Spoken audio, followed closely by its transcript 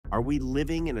Are we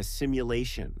living in a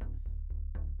simulation?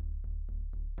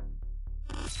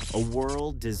 A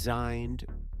world designed,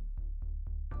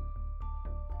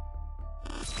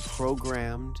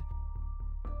 programmed,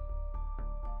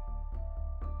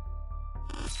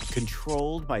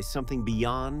 controlled by something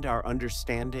beyond our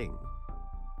understanding?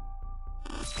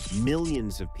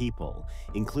 Millions of people,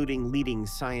 including leading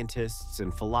scientists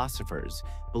and philosophers,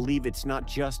 believe it's not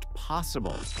just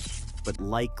possible, but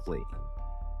likely.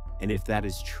 And if that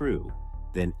is true,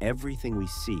 then everything we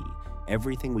see,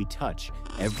 everything we touch,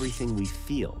 everything we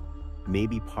feel may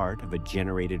be part of a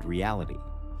generated reality.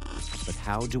 But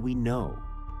how do we know?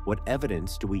 What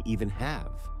evidence do we even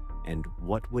have? And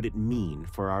what would it mean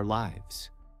for our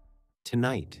lives?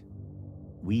 Tonight,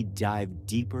 we dive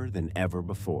deeper than ever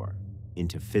before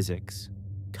into physics,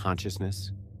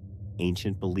 consciousness,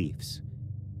 ancient beliefs,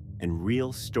 and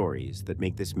real stories that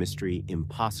make this mystery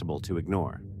impossible to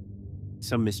ignore.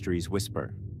 Some mysteries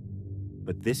whisper,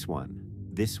 but this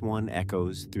one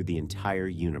echoes through the entire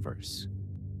universe.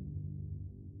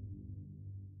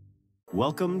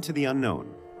 Welcome to the unknown,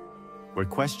 where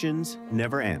questions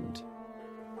never end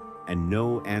and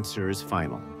no answer is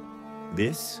final.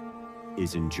 This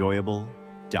is Enjoyable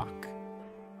Duck.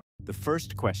 The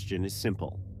first question is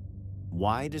simple.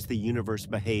 Why does the universe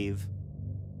behave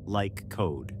like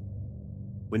code?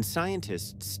 When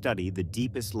scientists study the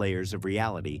deepest layers of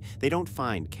reality, they don't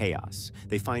find chaos.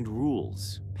 They find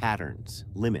rules, patterns,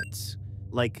 limits,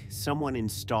 like someone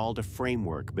installed a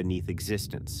framework beneath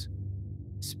existence.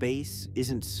 Space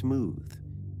isn't smooth.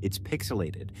 It's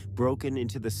pixelated, broken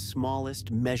into the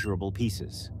smallest measurable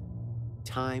pieces.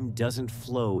 Time doesn't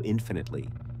flow infinitely.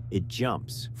 It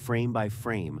jumps, frame by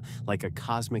frame, like a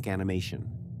cosmic animation.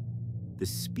 The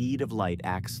speed of light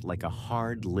acts like a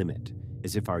hard limit,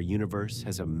 as if our universe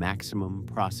has a maximum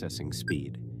processing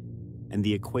speed. And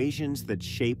the equations that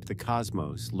shape the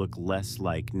cosmos look less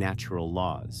like natural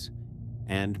laws,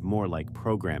 and more like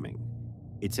programming.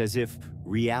 It's as if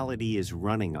reality is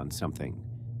running on something,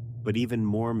 but even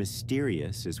more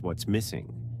mysterious is what's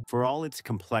missing. For all its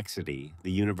complexity,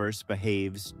 the universe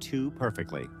behaves too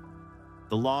perfectly.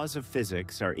 The laws of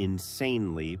physics are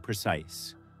insanely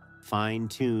precise,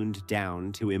 fine-tuned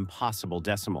down to impossible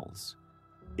decimals.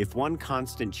 If one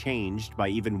constant changed by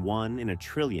even 1 in a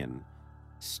trillion,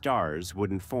 stars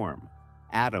wouldn't form,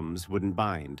 atoms wouldn't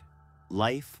bind,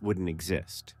 life wouldn't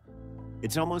exist.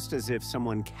 It's almost as if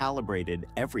someone calibrated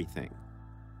everything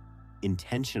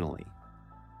intentionally.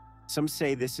 Some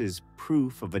say this is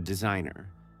proof of a designer.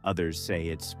 Others say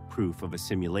it's proof of a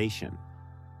simulation.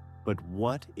 But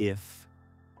what if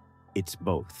it's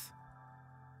both?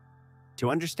 To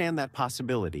understand that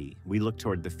possibility, we look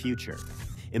toward the future.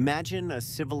 Imagine a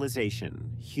civilization,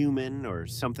 human or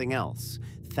something else,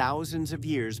 thousands of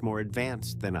years more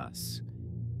advanced than us.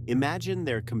 Imagine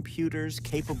their computers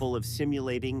capable of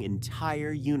simulating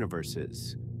entire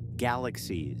universes,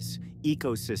 galaxies,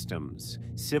 ecosystems,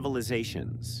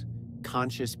 civilizations,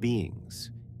 conscious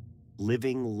beings,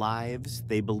 living lives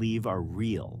they believe are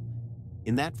real.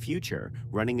 In that future,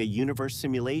 running a universe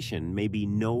simulation may be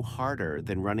no harder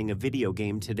than running a video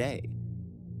game today.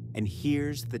 And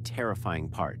here's the terrifying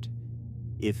part.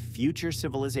 If future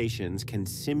civilizations can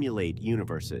simulate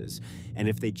universes, and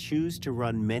if they choose to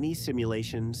run many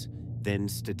simulations, then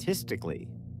statistically,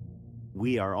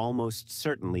 we are almost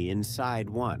certainly inside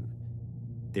one.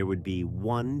 There would be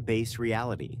one base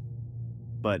reality,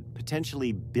 but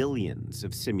potentially billions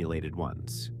of simulated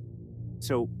ones.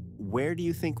 So where do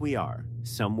you think we are?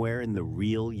 Somewhere in the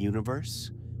real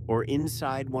universe? Or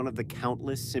inside one of the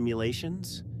countless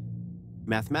simulations?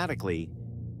 Mathematically,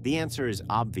 the answer is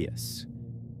obvious.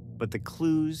 But the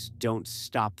clues don't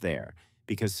stop there,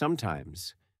 because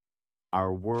sometimes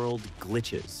our world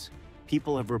glitches.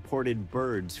 People have reported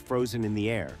birds frozen in the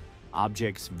air,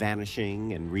 objects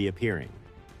vanishing and reappearing,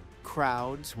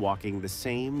 crowds walking the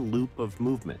same loop of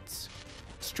movements,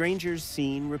 strangers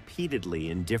seen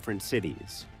repeatedly in different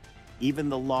cities. Even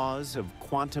the laws of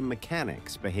quantum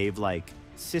mechanics behave like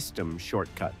system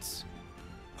shortcuts.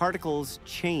 Particles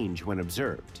change when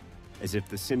observed, as if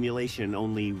the simulation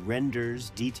only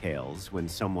renders details when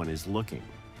someone is looking.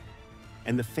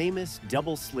 And the famous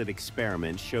double-slit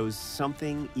experiment shows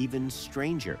something even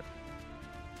stranger.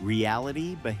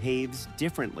 Reality behaves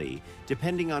differently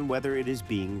depending on whether it is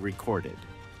being recorded,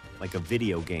 like a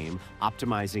video game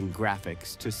optimizing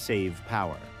graphics to save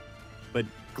power. But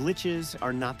glitches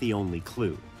are not the only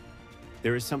clue.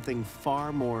 There is something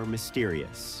far more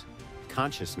mysterious: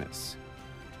 consciousness.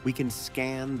 We can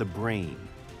scan the brain.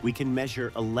 We can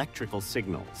measure electrical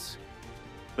signals.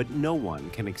 But no one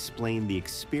can explain the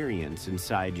experience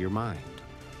inside your mind.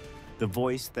 The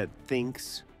voice that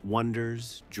thinks,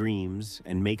 wonders, dreams,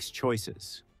 and makes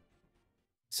choices.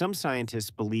 Some scientists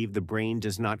believe the brain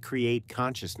does not create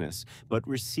consciousness, but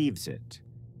receives it,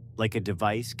 like a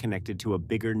device connected to a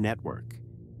bigger network.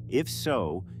 If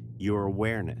so, your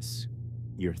awareness,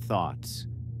 your thoughts,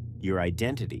 your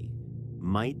identity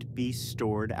might be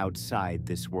stored outside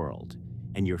this world,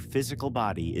 and your physical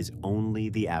body is only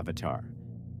the avatar.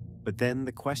 But then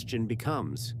the question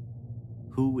becomes,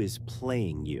 who is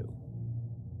playing you?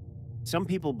 Some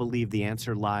people believe the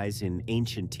answer lies in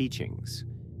ancient teachings.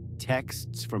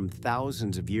 Texts from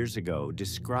thousands of years ago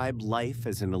describe life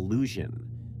as an illusion,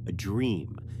 a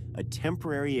dream, a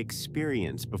temporary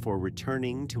experience before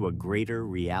returning to a greater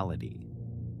reality.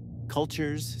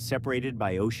 Cultures separated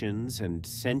by oceans and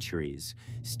centuries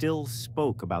still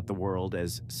spoke about the world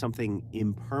as something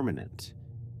impermanent,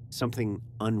 something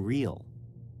unreal.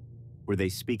 Were they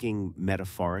speaking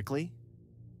metaphorically?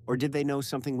 Or did they know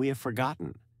something we have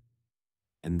forgotten?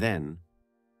 And then,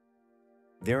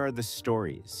 there are the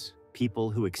stories,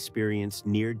 people who experienced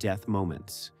near-death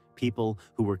moments, people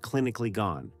who were clinically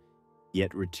gone,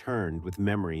 yet returned with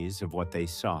memories of what they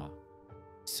saw.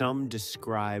 Some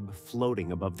describe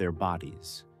floating above their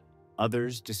bodies.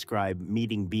 Others describe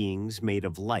meeting beings made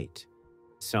of light.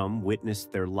 Some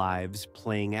witnessed their lives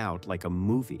playing out like a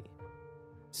movie.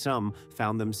 Some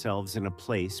found themselves in a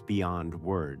place beyond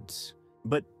words.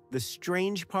 But the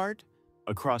strange part?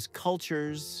 Across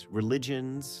cultures,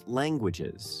 religions,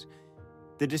 languages,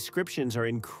 the descriptions are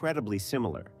incredibly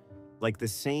similar, like the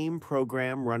same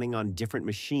program running on different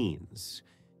machines.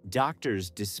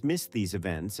 Doctors dismiss these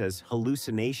events as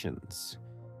hallucinations.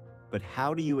 But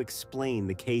how do you explain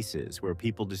the cases where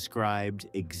people described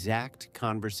exact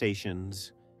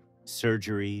conversations,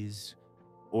 surgeries,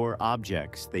 or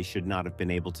objects they should not have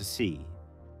been able to see?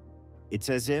 It's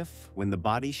as if, when the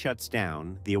body shuts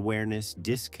down, the awareness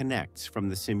disconnects from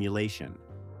the simulation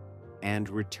and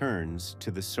returns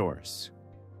to the source.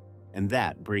 And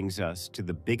that brings us to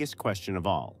the biggest question of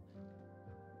all.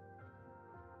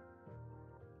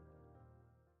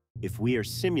 If we are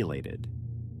simulated,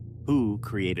 who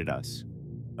created us?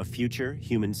 A future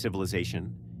human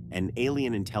civilization, an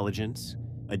alien intelligence,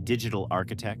 a digital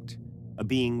architect, a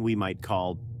being we might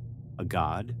call a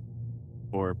god?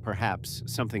 Or perhaps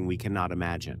something we cannot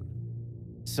imagine.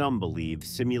 Some believe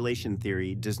simulation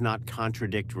theory does not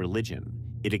contradict religion,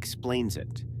 it explains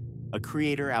it. A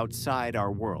creator outside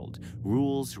our world,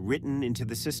 rules written into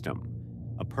the system,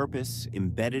 a purpose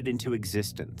embedded into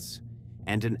existence,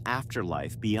 and an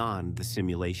afterlife beyond the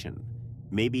simulation.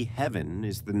 Maybe heaven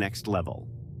is the next level.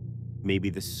 Maybe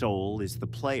the soul is the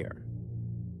player.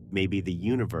 Maybe the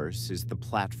universe is the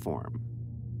platform.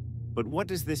 But what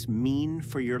does this mean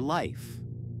for your life?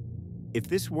 If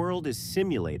this world is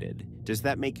simulated, does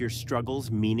that make your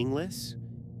struggles meaningless?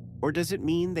 Or does it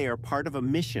mean they are part of a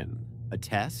mission, a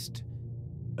test,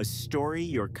 a story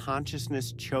your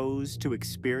consciousness chose to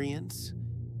experience?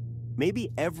 Maybe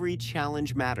every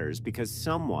challenge matters because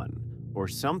someone or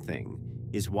something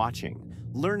is watching,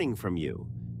 learning from you,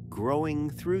 growing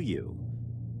through you.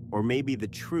 Or maybe the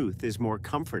truth is more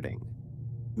comforting.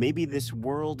 Maybe this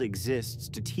world exists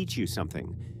to teach you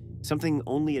something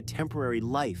only a temporary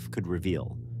life could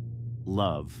reveal.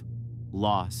 Love,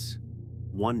 loss,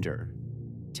 wonder,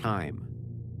 time.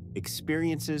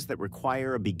 Experiences that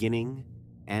require a beginning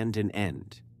and an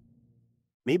end.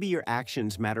 Maybe your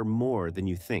actions matter more than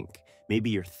you think. Maybe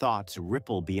your thoughts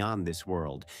ripple beyond this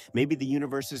world. Maybe the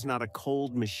universe is not a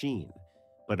cold machine,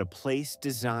 but a place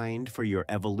designed for your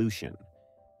evolution.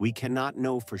 We cannot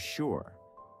know for sure,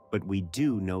 but we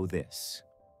do know this.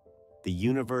 The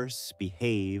universe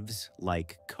behaves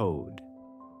like code.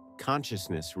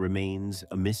 Consciousness remains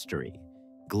a mystery.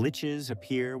 Glitches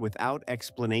appear without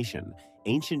explanation.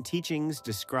 Ancient teachings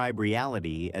describe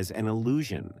reality as an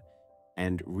illusion,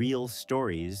 and real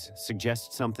stories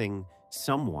suggest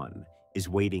someone is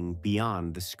waiting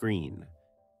beyond the screen.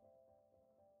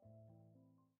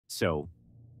 So,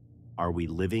 are we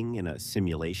living in a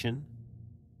simulation?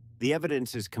 The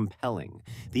evidence is compelling.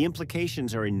 The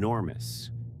implications are enormous.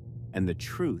 And the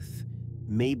truth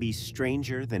may be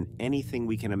stranger than anything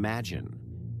we can imagine.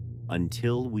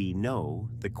 Until we know,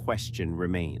 the question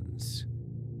remains.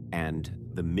 And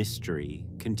the mystery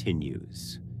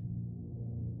continues.